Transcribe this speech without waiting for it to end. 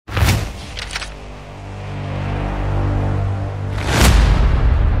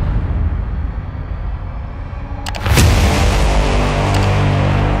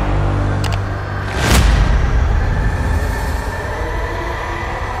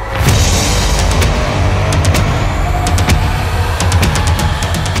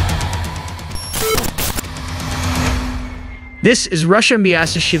This is Russia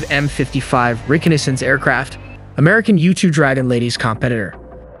Myasishchev M-55 Reconnaissance aircraft, American U-2 Dragon Lady's competitor.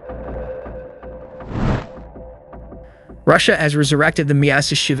 Russia has resurrected the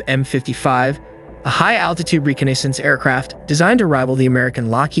Myasishchev M-55, a high-altitude reconnaissance aircraft designed to rival the American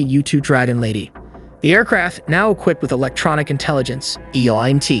Lockheed U-2 Dragon Lady. The aircraft, now equipped with electronic intelligence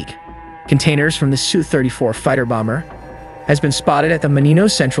 (ELINT) containers from the Su-34 fighter bomber, has been spotted at the Monino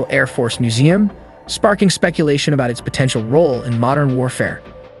Central Air Force Museum, sparking speculation about its potential role in modern warfare.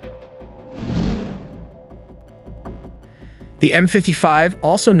 The M-55,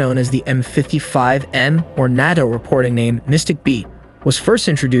 also known as the M-55N or NATO reporting name Mystic B, was first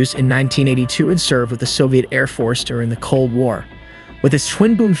introduced in 1982 and served with the Soviet Air Force during the Cold War. With its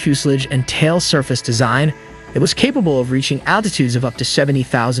twin-boom fuselage and tail surface design, it was capable of reaching altitudes of up to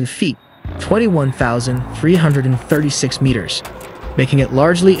 70,000 feet, 21,336 meters, making it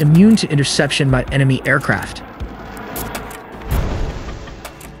largely immune to interception by enemy aircraft.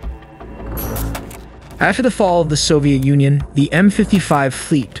 After the fall of the Soviet Union, the M-55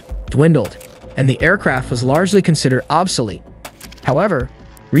 fleet dwindled, and the aircraft was largely considered obsolete. However,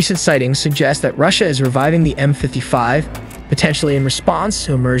 recent sightings suggest that Russia is reviving the M-55, potentially in response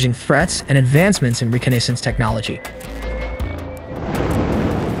to emerging threats and advancements in reconnaissance technology.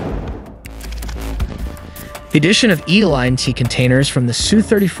 The addition of ELINT containers from the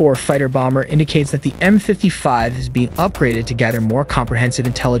Su-34 fighter bomber indicates that the M-55 is being upgraded to gather more comprehensive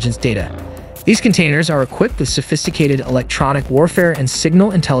intelligence data. These containers are equipped with sophisticated electronic warfare and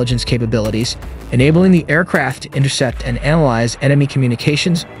signal intelligence capabilities, enabling the aircraft to intercept and analyze enemy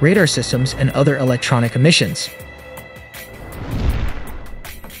communications, radar systems, and other electronic emissions.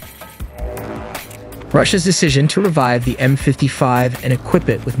 Russia's decision to revive the M-55 and equip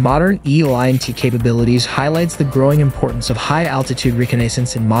it with modern ELINT capabilities highlights the growing importance of high-altitude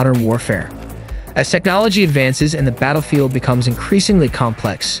reconnaissance in modern warfare. As technology advances and the battlefield becomes increasingly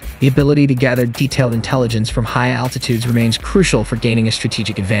complex, the ability to gather detailed intelligence from high altitudes remains crucial for gaining a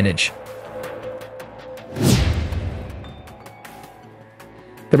strategic advantage.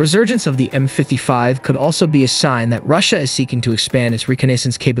 The resurgence of the M-55 could also be a sign that Russia is seeking to expand its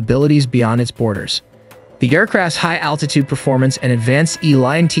reconnaissance capabilities beyond its borders. The aircraft's high-altitude performance and advanced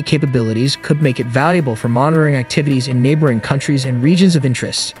ELINT capabilities could make it valuable for monitoring activities in neighboring countries and regions of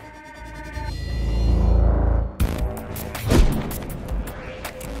interest.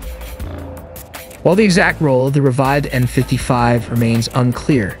 While the exact role of the revived M-55 remains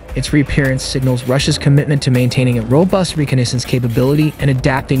unclear, its reappearance signals Russia's commitment to maintaining a robust reconnaissance capability and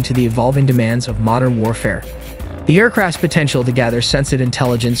adapting to the evolving demands of modern warfare. The aircraft's potential to gather sensitive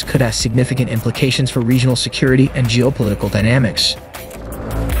intelligence could have significant implications for regional security and geopolitical dynamics.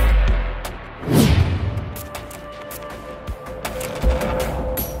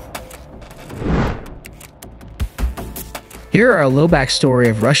 Here are a low backstory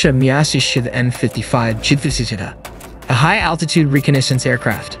of Russia Myasishchev M-55, a high-altitude reconnaissance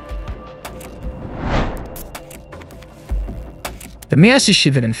aircraft. The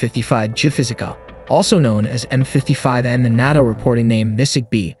Myasishchev M-55, also known as M-55N, the NATO reporting name Mystic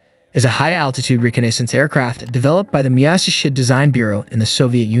B, is a high-altitude reconnaissance aircraft developed by the Myasishchev Design Bureau in the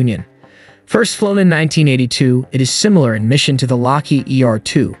Soviet Union. First flown in 1982, it is similar in mission to the Lockheed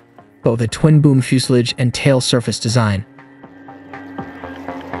U-2, but with a twin-boom fuselage and tail surface design.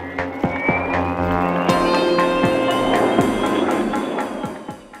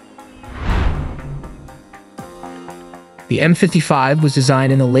 The M-55 was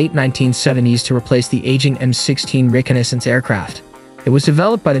designed in the late 1970s to replace the aging M-16 reconnaissance aircraft. It was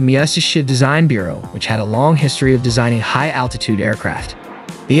developed by the Myasishchev Design Bureau, which had a long history of designing high-altitude aircraft.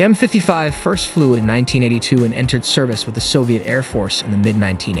 The M-55 first flew in 1982 and entered service with the Soviet Air Force in the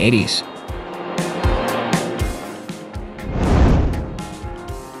mid-1980s.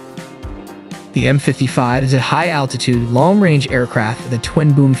 The M-55 is a high-altitude, long-range aircraft with a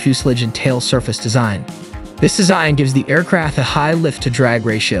twin-boom fuselage and tail surface design. This design gives the aircraft a high lift-to-drag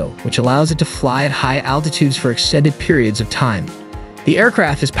ratio, which allows it to fly at high altitudes for extended periods of time. The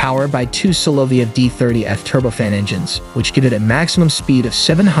aircraft is powered by two Soloviev D-30F turbofan engines, which give it a maximum speed of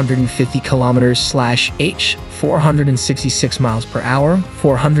 750 km/h, 466 miles per hour,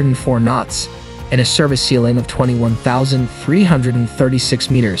 404 knots, and a service ceiling of 21,336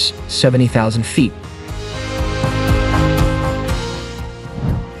 meters, 70,000 feet.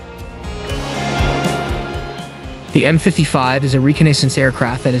 The M-55 is a reconnaissance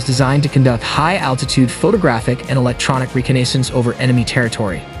aircraft that is designed to conduct high-altitude photographic and electronic reconnaissance over enemy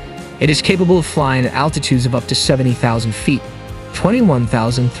territory. It is capable of flying at altitudes of up to 70,000 feet,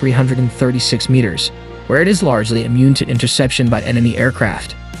 21,336 meters, where it is largely immune to interception by enemy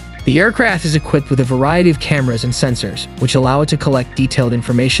aircraft. The aircraft is equipped with a variety of cameras and sensors, which allow it to collect detailed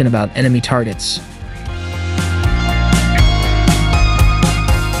information about enemy targets.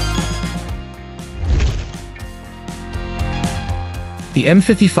 The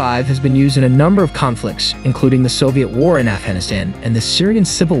M-55 has been used in a number of conflicts, including the Soviet War in Afghanistan and the Syrian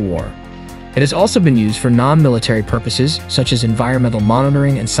Civil War. It has also been used for non-military purposes, such as environmental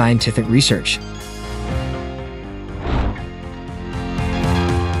monitoring and scientific research.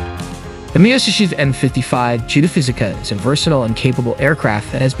 The Myasishchev M-55 Geophysika is a versatile and capable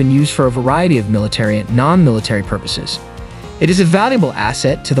aircraft that has been used for a variety of military and non-military purposes. It is a valuable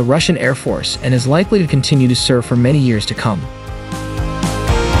asset to the Russian Air Force and is likely to continue to serve for many years to come.